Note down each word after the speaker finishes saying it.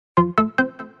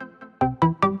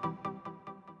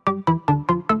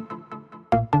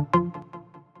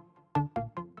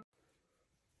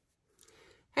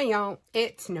y'all,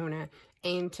 it's Nona,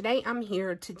 and today I'm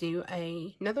here to do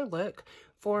another look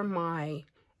for my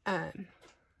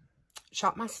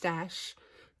Shop My Stash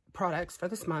products for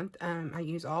this month. I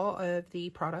use all of the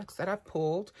products that I've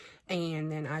pulled,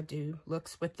 and then I do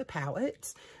looks with the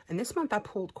palettes. And this month I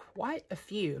pulled quite a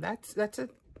few. That's a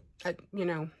you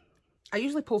know, I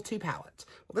usually pull 2 palettes.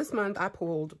 Well, this month I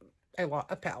pulled a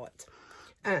lot of palettes.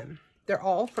 They're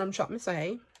all from Shop Miss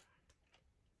A,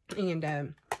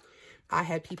 and I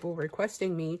had people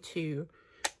requesting me to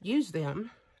use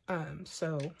them,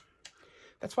 so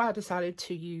that's why I decided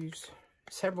to use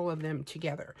several of them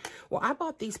together. Well, I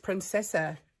bought these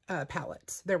Princessa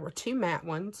palettes. There were 2 matte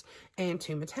ones and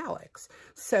 2 metallics.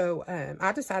 So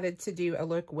I decided to do a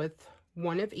look with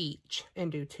 1 of each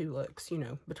and do 2 looks, you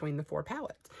know, between the 4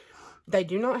 palettes. They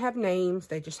do not have names.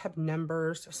 They just have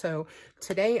numbers. So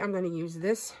today I'm going to use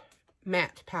this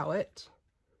matte palette,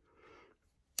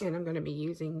 and I'm going to be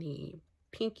using the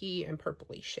pinky and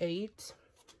purpley shades.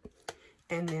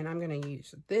 And then I'm going to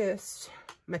use this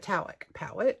metallic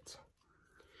palette.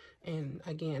 And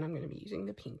again, I'm going to be using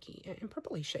the pinky and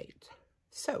purpley shades.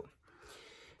 So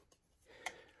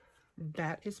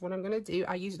that is what I'm going to do.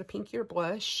 I used a pinkier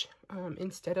blush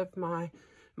instead of my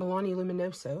Milani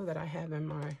Luminoso that I have in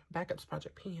my Backups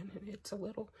Project pan. And it's a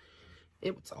little,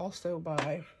 it's also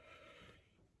by,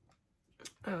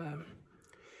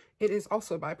 it is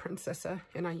also by Princessa,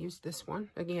 and I used this one.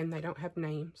 Again, they don't have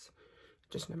names,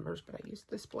 just numbers, but I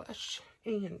used this blush,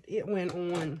 and it went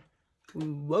on,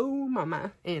 whoa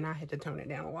mama, and I had to tone it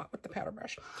down a lot with the powder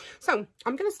brush. So,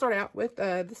 I'm going to start out with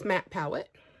this matte palette,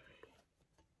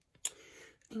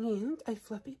 and a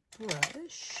fluffy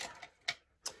brush.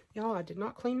 Y'all, I did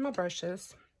not clean my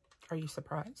brushes. Are you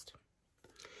surprised?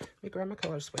 Let me grab my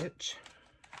color switch,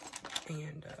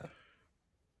 and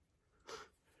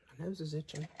my nose is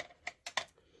itching.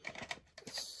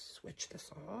 Let's switch this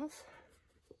off.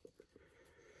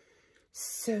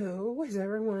 So, is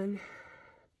everyone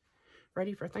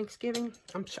ready for Thanksgiving?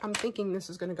 I'm thinking this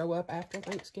is going to go up after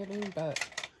Thanksgiving, but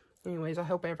anyways, I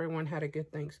hope everyone had a good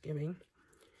Thanksgiving.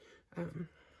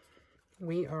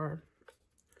 We are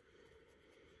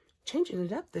changing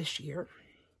it up this year.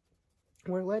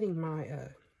 We're letting my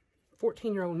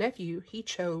 14-year-old nephew, he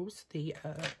chose the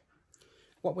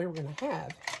what we were going to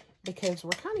have, because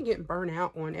we're kind of getting burnt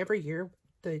out on every year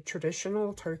the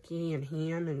traditional turkey and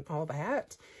ham and all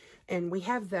that. And we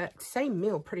have that same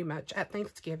meal pretty much at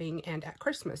Thanksgiving and at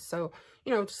Christmas. So,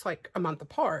 you know, just like a month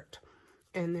apart.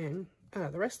 And then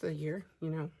the rest of the year,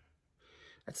 you know,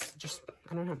 that's just,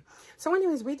 I don't know. So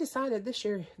anyways, we decided this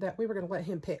year that we were going to let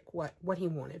him pick what he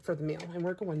wanted for the meal. And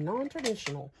we're going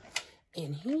non-traditional.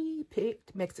 And he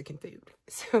picked Mexican food.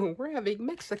 So we're having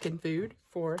Mexican food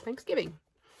for Thanksgiving.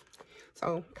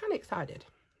 So kind of excited,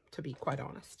 to be quite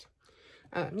honest.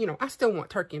 You know, I still want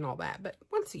turkey and all that, but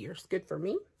once a year is good for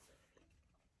me.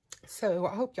 So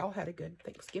I hope y'all had a good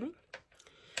Thanksgiving.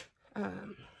 So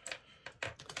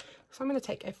I'm going to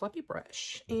take a fluffy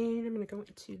brush, and I'm going to go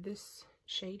into this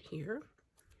shade here.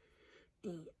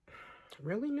 And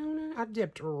really, Nona? I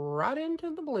dipped right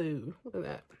into the blue. Look at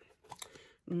that.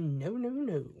 No, no,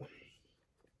 no.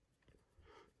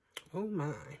 Oh,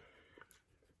 my.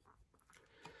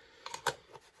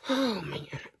 Oh, man.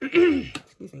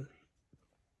 Excuse me.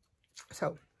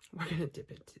 So, we're going to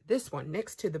dip into this one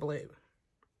next to the blue.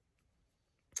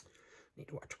 Need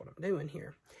to watch what I'm doing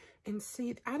here. And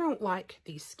see, I don't like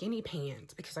these skinny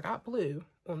pans because I got blue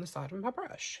on the side of my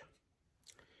brush.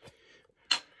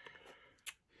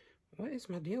 What is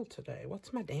my deal today?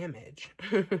 What's my damage?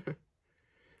 Let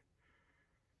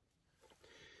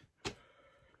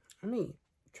me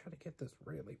try to get this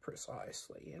really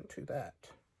precisely into that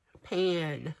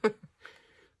pan.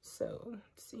 So,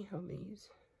 let's see how these,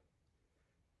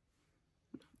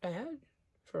 not bad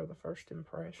for the first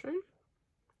impression.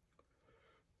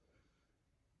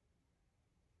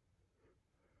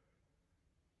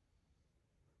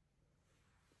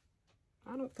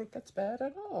 I don't think that's bad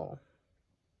at all.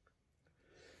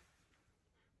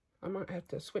 I might have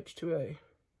to switch to a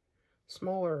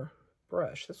smaller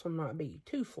brush. This one might be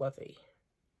too fluffy.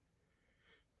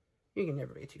 You can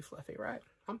never be too fluffy, right?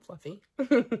 I'm fluffy. I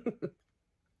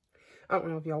don't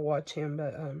know if y'all watch him,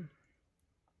 but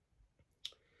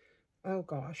oh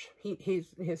gosh,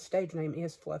 his stage name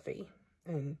is Fluffy,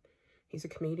 and he's a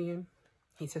comedian.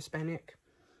 He's Hispanic.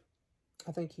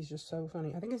 I think he's just so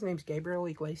funny. I think his name's Gabriel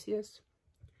Iglesias.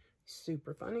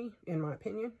 Super funny, in my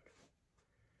opinion.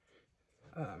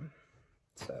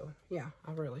 So yeah,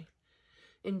 I really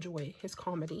enjoy his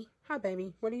comedy. Hi,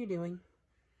 baby. What are you doing?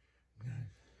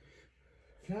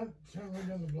 Can I run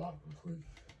down the block real quick?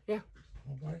 Yeah.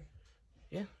 Okay.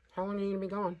 Yeah. How long are you going to be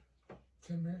gone?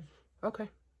 10 minutes. Okay.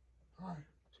 All right.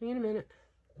 See you in a minute.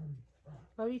 Bye.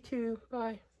 Love you too.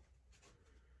 Bye.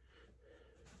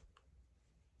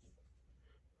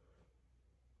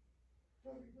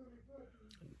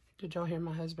 Did y'all hear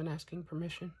my husband asking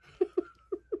permission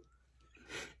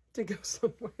to go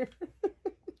somewhere?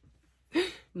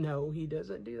 No, he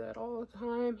doesn't do that all the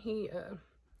time. He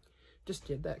just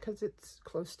did that because it's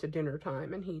close to dinner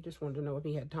time, and he just wanted to know if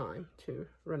he had time to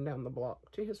run down the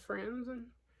block to his friends and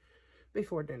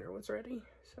before dinner was ready.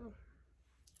 So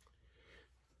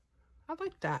I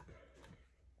like that.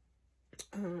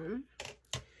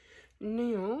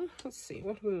 Now let's see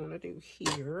what we want to do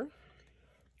here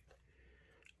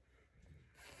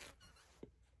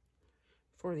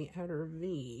for the outer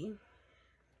V.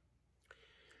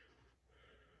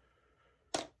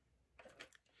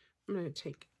 I'm going to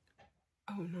take,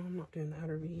 oh no, I'm not doing the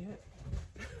outer V yet.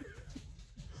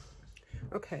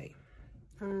 Okay.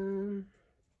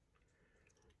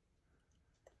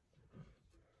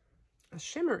 A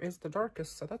shimmer is the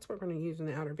darkest, so that's what we're going to use in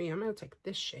the outer V. I'm going to take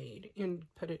this shade and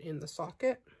put it in the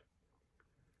socket.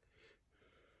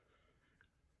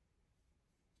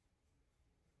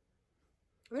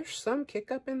 There's some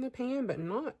kick up in the pan, but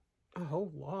not a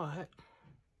whole lot.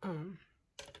 I'm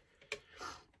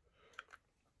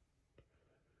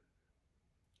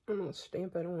going to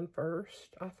stamp it on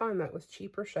first. I find that with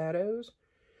cheaper shadows,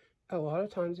 a lot of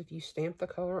times if you stamp the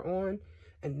color on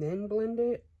and then blend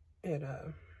it, it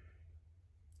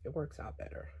works out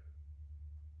better.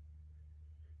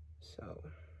 So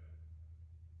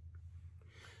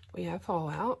we have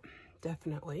fallout,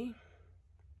 definitely.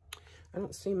 I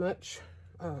don't see much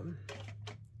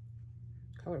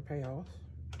color payoff.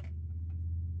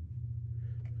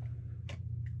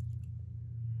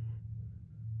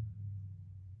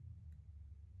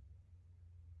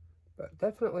 But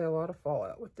definitely a lot of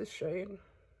fallout with this shade.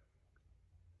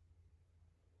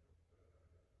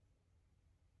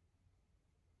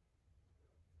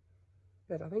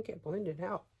 But I think it blended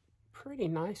out pretty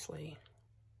nicely.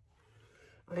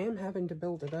 I am having to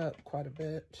build it up quite a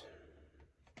bit.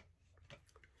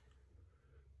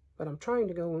 But I'm trying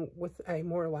to go with a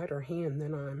more lighter hand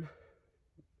than I'm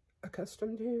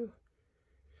accustomed to.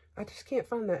 I just can't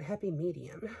find that happy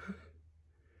medium.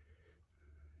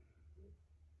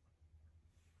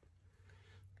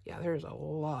 Yeah, there's a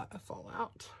lot of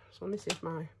fallout. So let me see if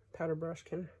my powder brush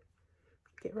can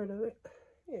get rid of it.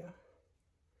 Yeah.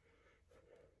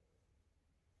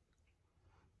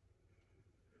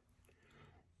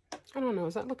 I don't know,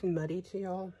 is that looking muddy to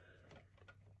y'all?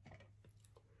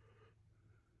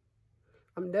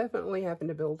 I'm definitely having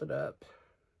to build it up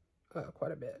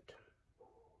quite a bit.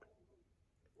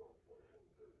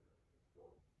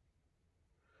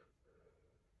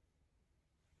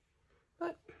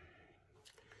 But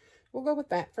we'll go with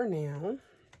that for now.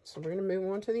 So we're going to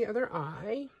move on to the other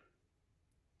eye.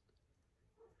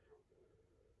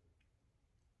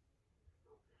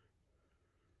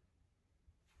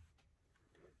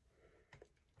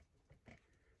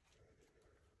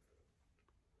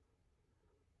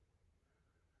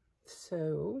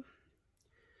 So,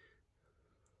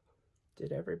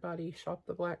 did everybody shop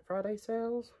the Black Friday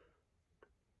sales?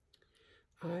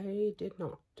 I did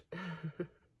not.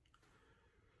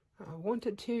 I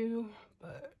wanted to,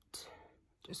 but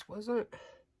just wasn't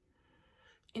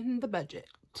in the budget.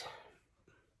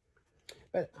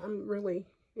 But I'm really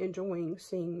enjoying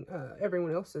seeing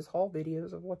everyone else's haul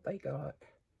videos of what they got.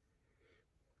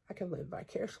 I can live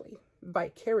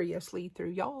vicariously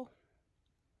through y'all.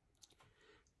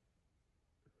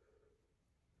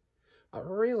 I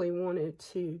really wanted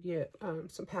to get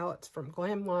some palettes from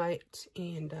Glamlight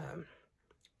and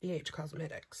BH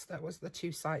Cosmetics. That was the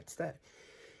two sites that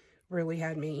really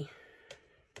had me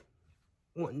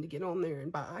wanting to get on there and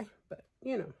buy, but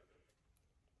you know.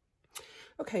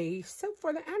 Okay, so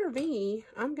for the outer V,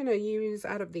 I'm going to use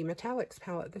out of the Metallics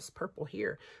palette this purple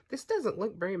here. This doesn't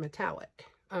look very metallic.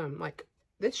 Like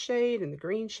this shade and the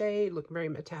green shade look very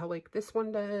metallic. This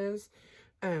one does.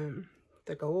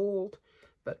 The gold.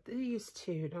 But these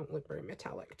two don't look very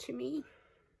metallic to me.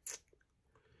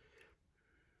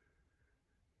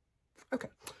 Okay,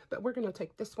 but we're going to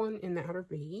take this one in the outer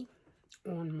V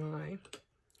on my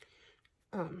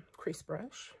crease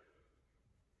brush.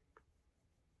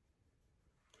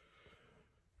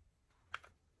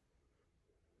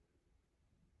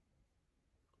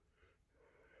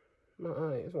 My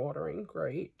eye is watering.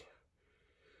 Great.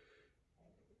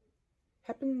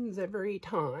 Happens every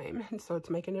time, and so it's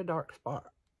making a dark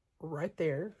spot right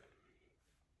there.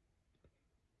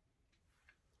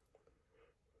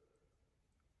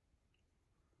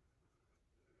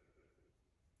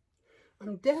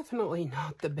 I'm definitely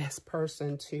not the best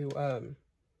person to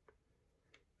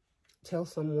tell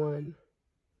someone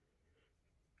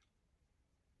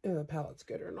if a palette's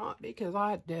good or not, because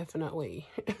I definitely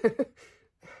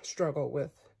struggle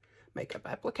with makeup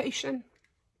application.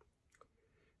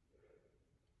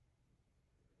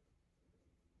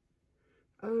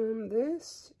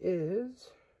 This is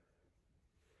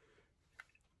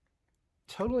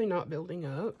totally not building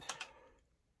up,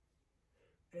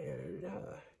 and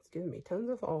it's giving me tons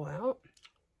of fallout.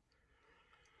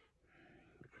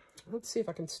 Let's see if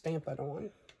I can stamp it on.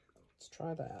 Let's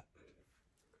try that.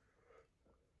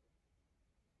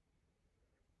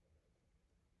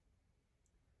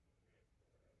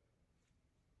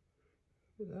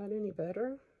 Is that any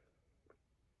better?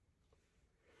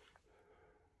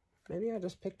 Maybe I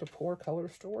just picked a poor color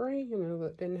story, you know,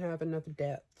 that didn't have enough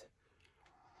depth.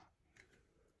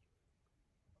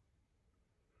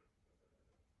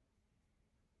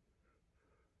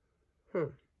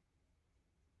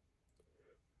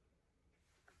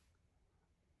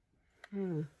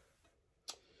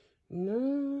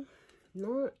 No,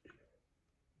 not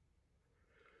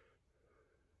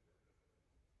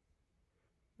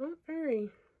very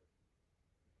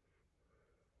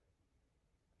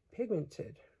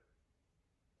pigmented.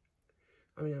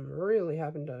 I mean, I'm really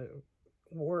having to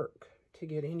work to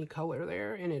get any color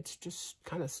there, and it's just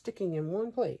kind of sticking in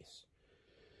one place.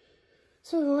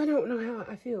 So I don't know how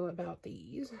I feel about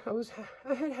these.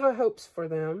 I had high hopes for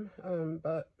them, and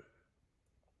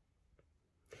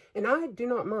I do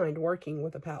not mind working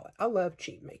with a palette. I love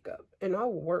cheap makeup, and I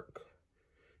will work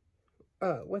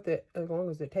with it as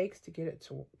long as it takes to get it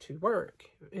to work,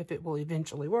 if it will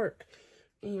eventually work.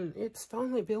 And it's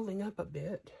finally building up a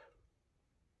bit.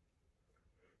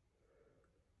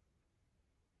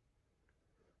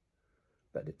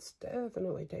 But it's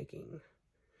definitely taking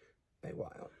a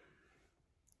while.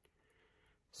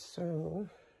 So,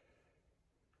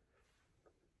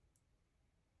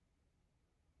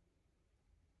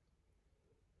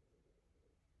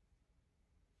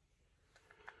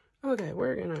 okay,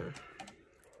 we're gonna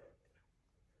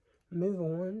move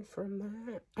on from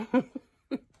that. Let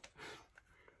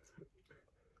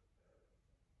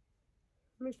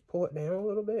me just pull it down a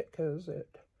little bit because it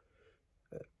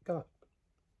got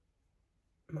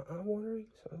my eye watering.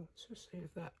 So let's just see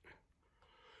if that.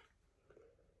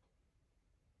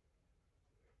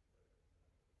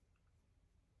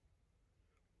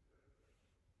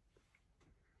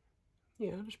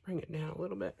 Yeah, I'll just bring it down a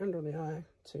little bit under the eye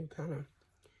to kind of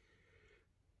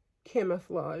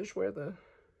camouflage where the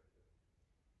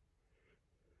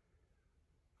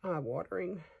eye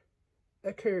watering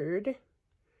occurred.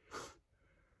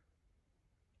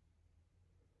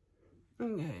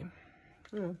 Okay,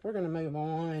 well, we're going to move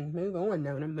on,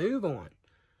 Nona, move on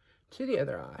to the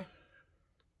other eye.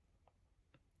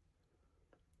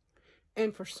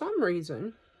 And for some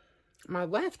reason, my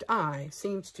left eye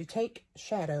seems to take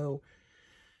shadow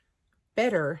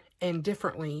better and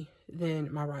differently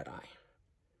than my right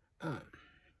eye.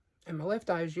 And my left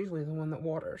eye is usually the one that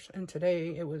waters, and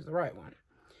today it was the right one.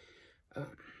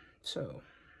 So,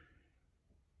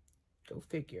 go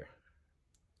figure.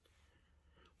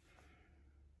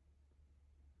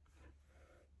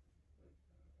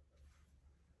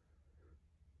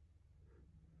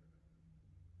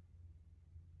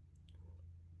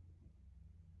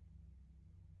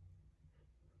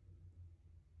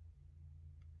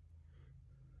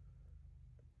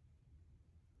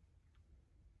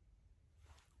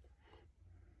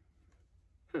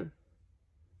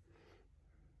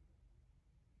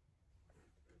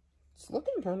 It's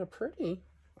looking kind of pretty,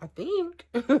 I think.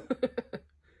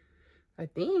 I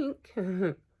think.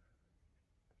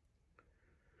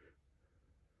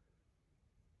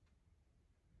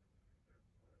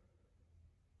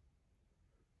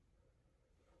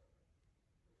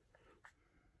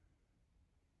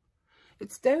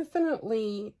 It's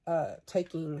definitely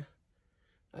taking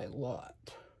a lot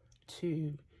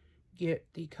to get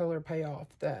the color payoff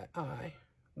that I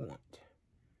want.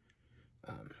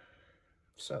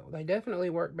 So they definitely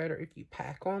work better if you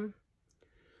pack them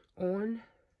on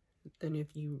than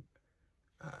if you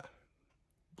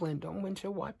blend them,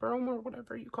 windshield wiper them, or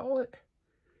whatever you call it.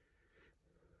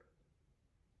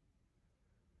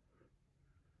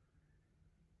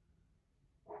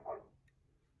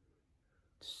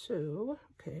 So,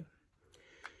 okay.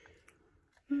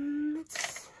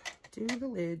 Let's do the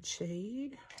lid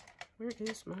shade. Where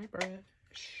is my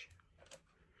brush?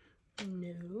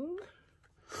 No.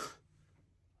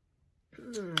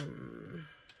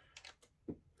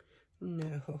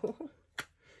 No.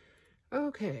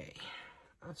 Okay.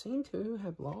 I seem to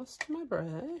have lost my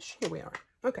brush. Here we are.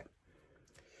 Okay.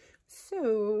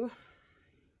 So,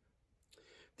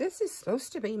 this is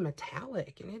supposed to be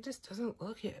metallic, and it just doesn't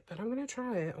look it. But I'm going to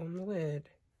try it on the lid.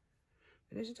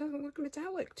 It just doesn't look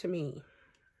metallic to me.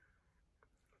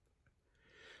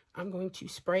 I'm going to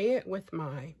spray it with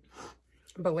my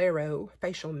Bolero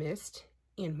Facial Mist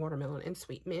in Watermelon and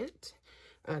Sweet Mint.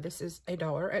 This is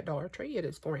 $1 at Dollar Tree. It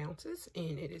is 4 ounces,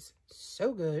 and it is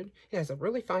so good. It has a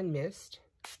really fine mist,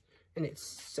 and it's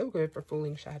so good for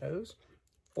foiling shadows.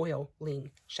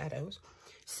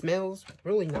 Smells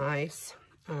really nice.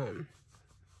 I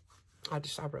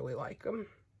really like them.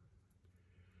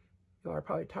 Y'all are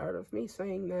probably tired of me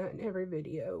saying that in every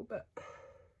video, but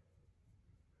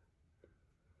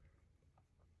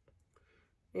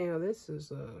yeah, this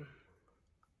is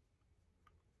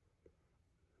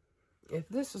if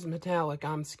this is metallic,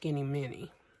 I'm Skinny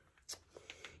Minnie.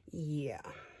 Yeah.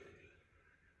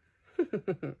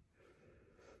 What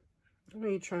are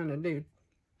you trying to do?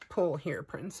 Pull here,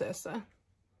 Princessa.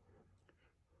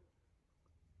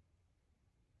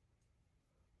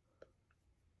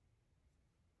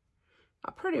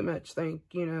 I pretty much think,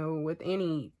 you know, with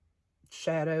any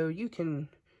shadow, you can,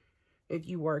 if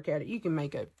you work at it, you can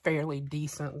make a fairly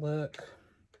decent look.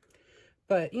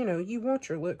 But, you know, you want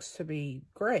your looks to be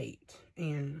great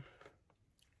and,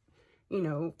 you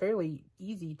know, fairly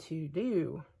easy to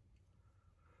do.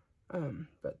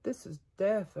 But this is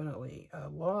definitely a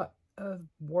lot of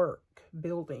work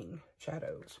building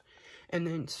shadows. And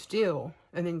then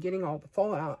getting all the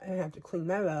fallout and have to clean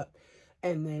that up.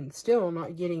 And then still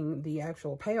not getting the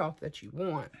actual payoff that you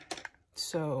want.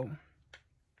 So,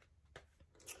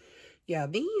 yeah,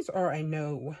 these are a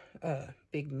no,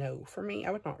 big no for me.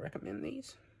 I would not recommend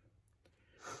these.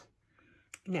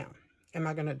 Now, am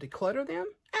I going to declutter them?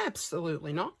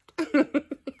 Absolutely not.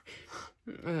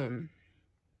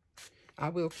 I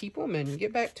will keep them and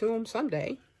get back to them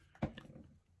someday.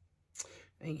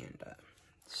 And,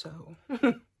 so...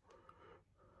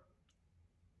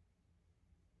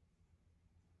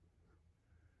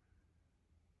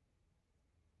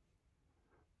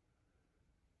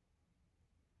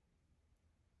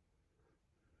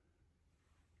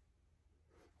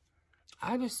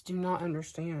 I just do not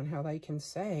understand how they can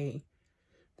say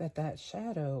that that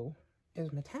shadow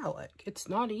is metallic. It's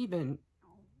not even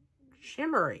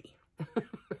shimmery.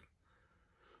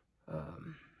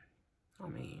 I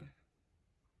mean,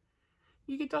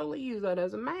 you could totally use that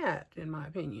as a matte, in my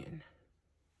opinion.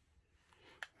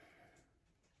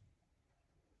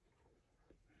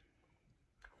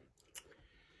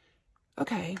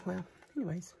 Okay, well,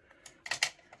 anyways.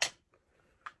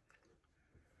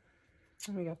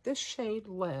 And we got this shade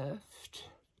left.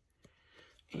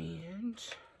 And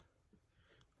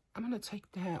I'm going to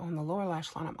take that on the lower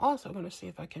lash line. I'm also going to see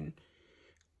if I can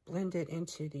blend it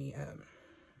into the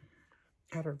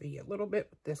outer V a little bit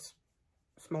with this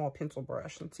small pencil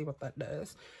brush and see what that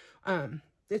does.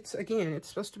 It's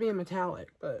supposed to be a metallic,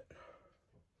 but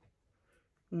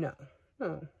no,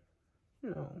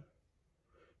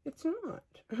 it's not.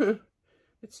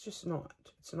 It's just not.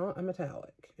 It's not a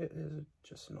metallic. It is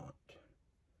just not.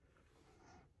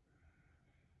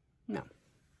 No.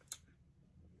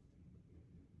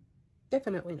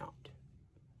 Definitely not.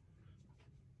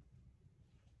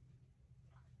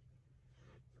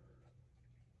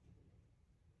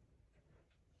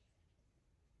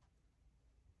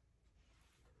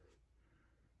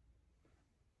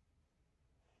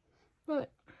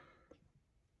 But,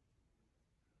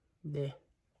 bleh.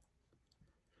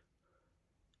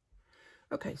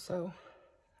 Okay, so,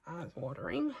 eyes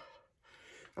watering.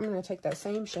 I'm going to take that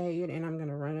same shade and I'm going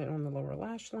to run it on the lower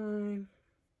lash line.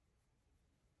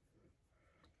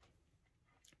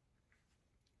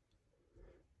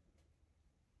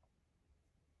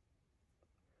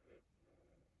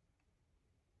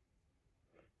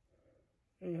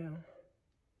 Yeah.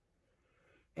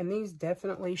 And these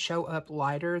definitely show up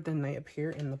lighter than they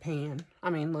appear in the pan. I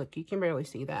mean, look, you can barely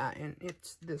see that, and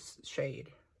it's this shade.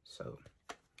 So,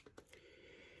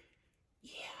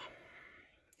 yeah.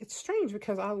 It's strange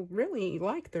because I really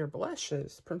like their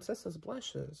blushes, Princessa's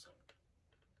blushes.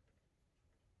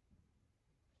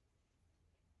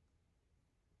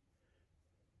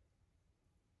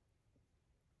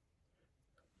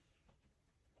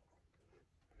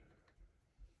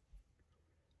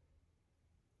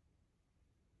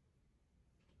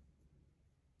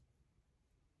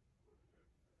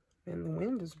 And the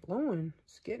wind is blowing.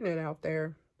 It's getting it out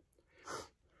there.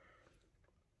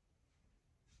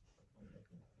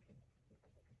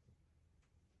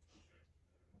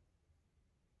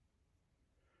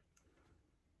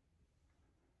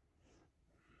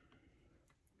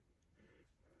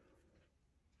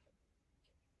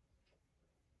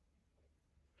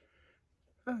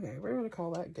 Okay, we're going to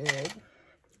call that good.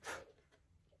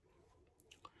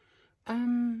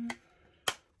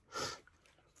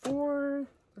 For,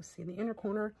 let's see, the inner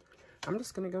corner, I'm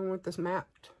just going to go with this matte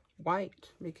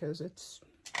white because it's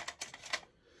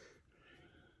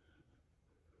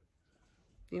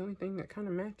the only thing that kind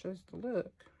of matches the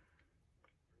look.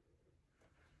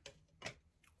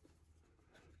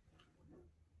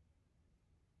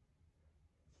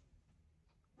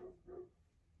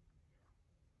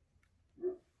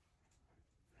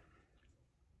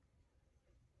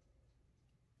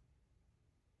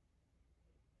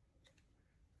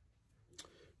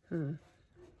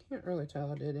 Can't really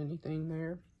tell I did anything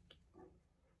there.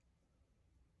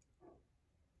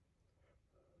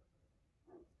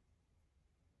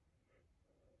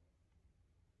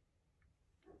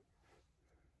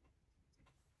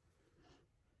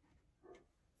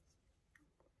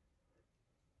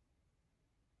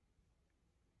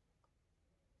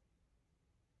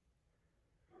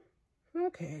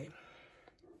 Okay.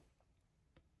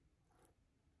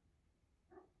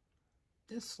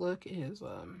 This look is,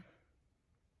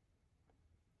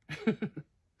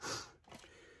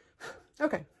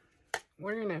 okay.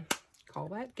 We're gonna call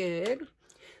that good.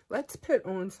 Let's put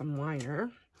on some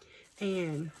liner.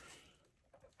 And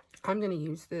I'm gonna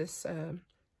use this,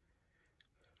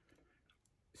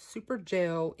 Super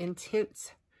Gel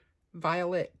Intense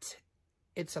Violet.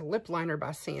 It's a lip liner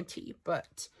by Santee,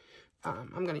 but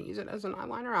I'm going to use it as an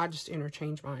eyeliner. I just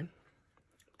interchange mine.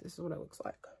 This is what it looks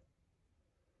like.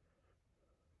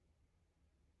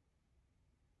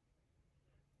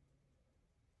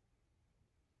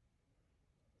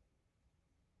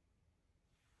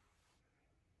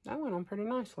 That went on pretty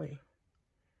nicely.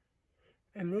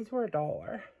 And these were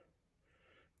 $1.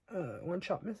 One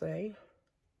Shot Miss A.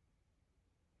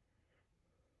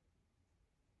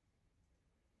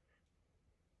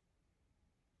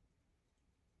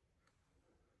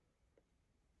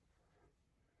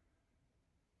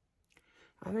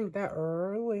 I think that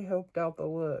really helped out the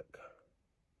look,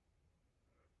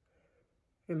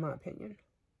 in my opinion.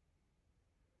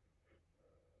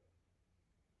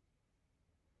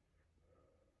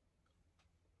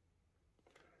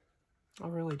 I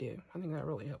really do. I think that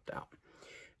really helped out.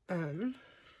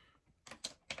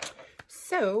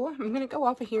 So I'm going to go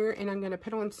off of here and I'm going to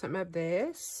put on some of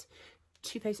this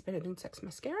Too Faced Better Than Sex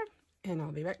mascara, and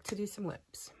I'll be back to do some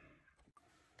lips.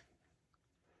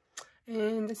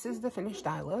 And this is the finished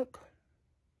eye look.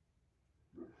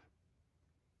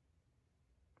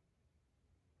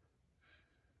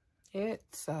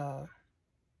 It's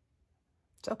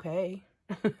okay.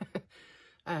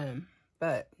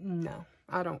 But no,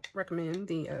 I don't recommend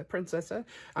the Princessa.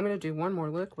 I'm going to do one more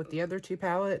look with the other two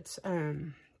palettes,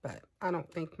 but I don't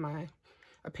think my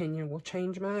opinion will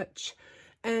change much.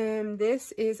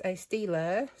 This is a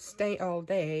Stila Stay All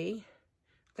Day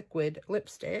liquid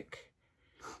lipstick,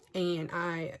 and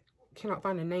I cannot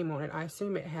find a name on it. I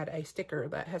assume it had a sticker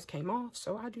that has came off,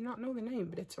 so I do not know the name,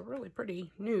 but it's a really pretty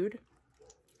nude.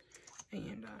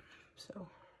 And so,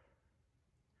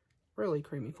 really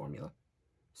creamy formula.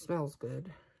 Smells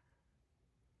good.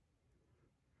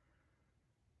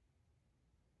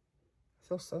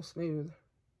 Feels so smooth.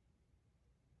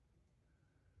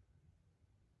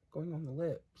 Going on the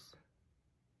lips.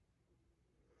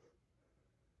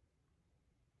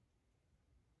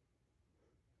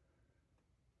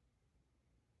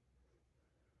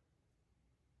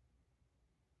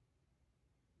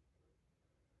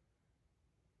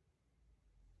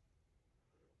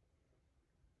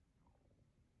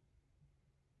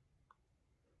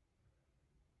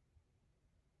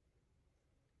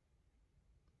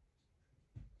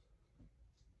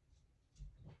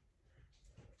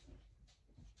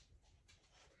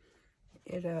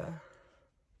 It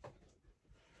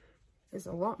is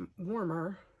a lot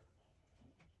warmer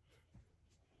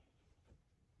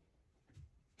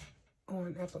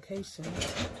on application.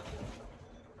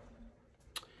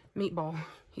 Meatball,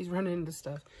 he's running into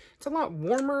stuff. It's a lot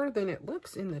warmer than it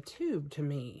looks in the tube to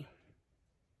me.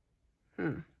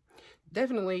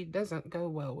 Definitely doesn't go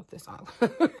well with this eye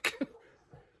look.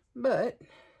 But,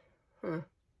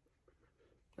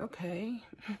 okay.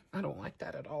 I don't like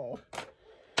that at all.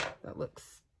 That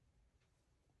looks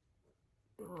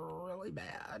really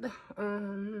bad.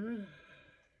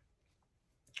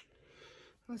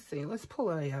 Let's see. Let's pull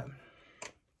a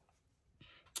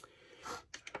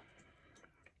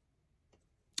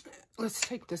let's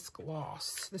take this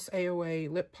gloss, this AOA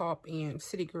Lip Pop and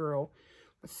City Girl.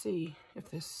 Let's see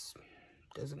if this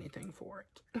does anything for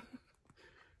it.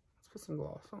 Let's put some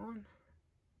gloss on.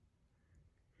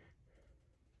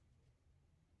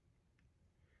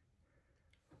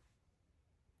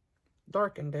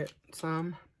 darkened it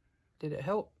some. Did it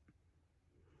help?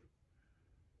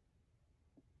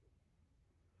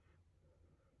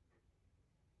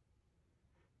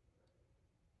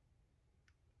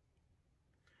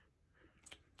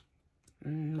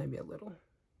 Maybe a little.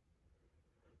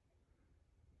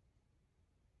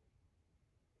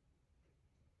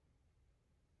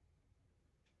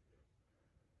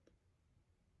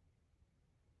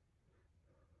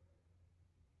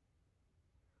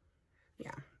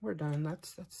 Yeah, we're done.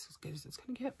 That's as good as it's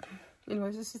gonna get.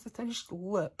 Anyways, this is the finished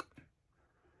look.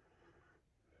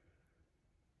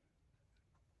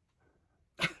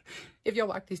 If y'all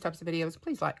like these types of videos,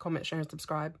 please like, comment, share, and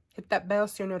subscribe. Hit that bell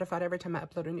so you're notified every time I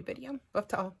upload a new video. Love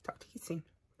to all. Talk to you soon.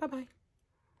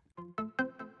 Bye-bye.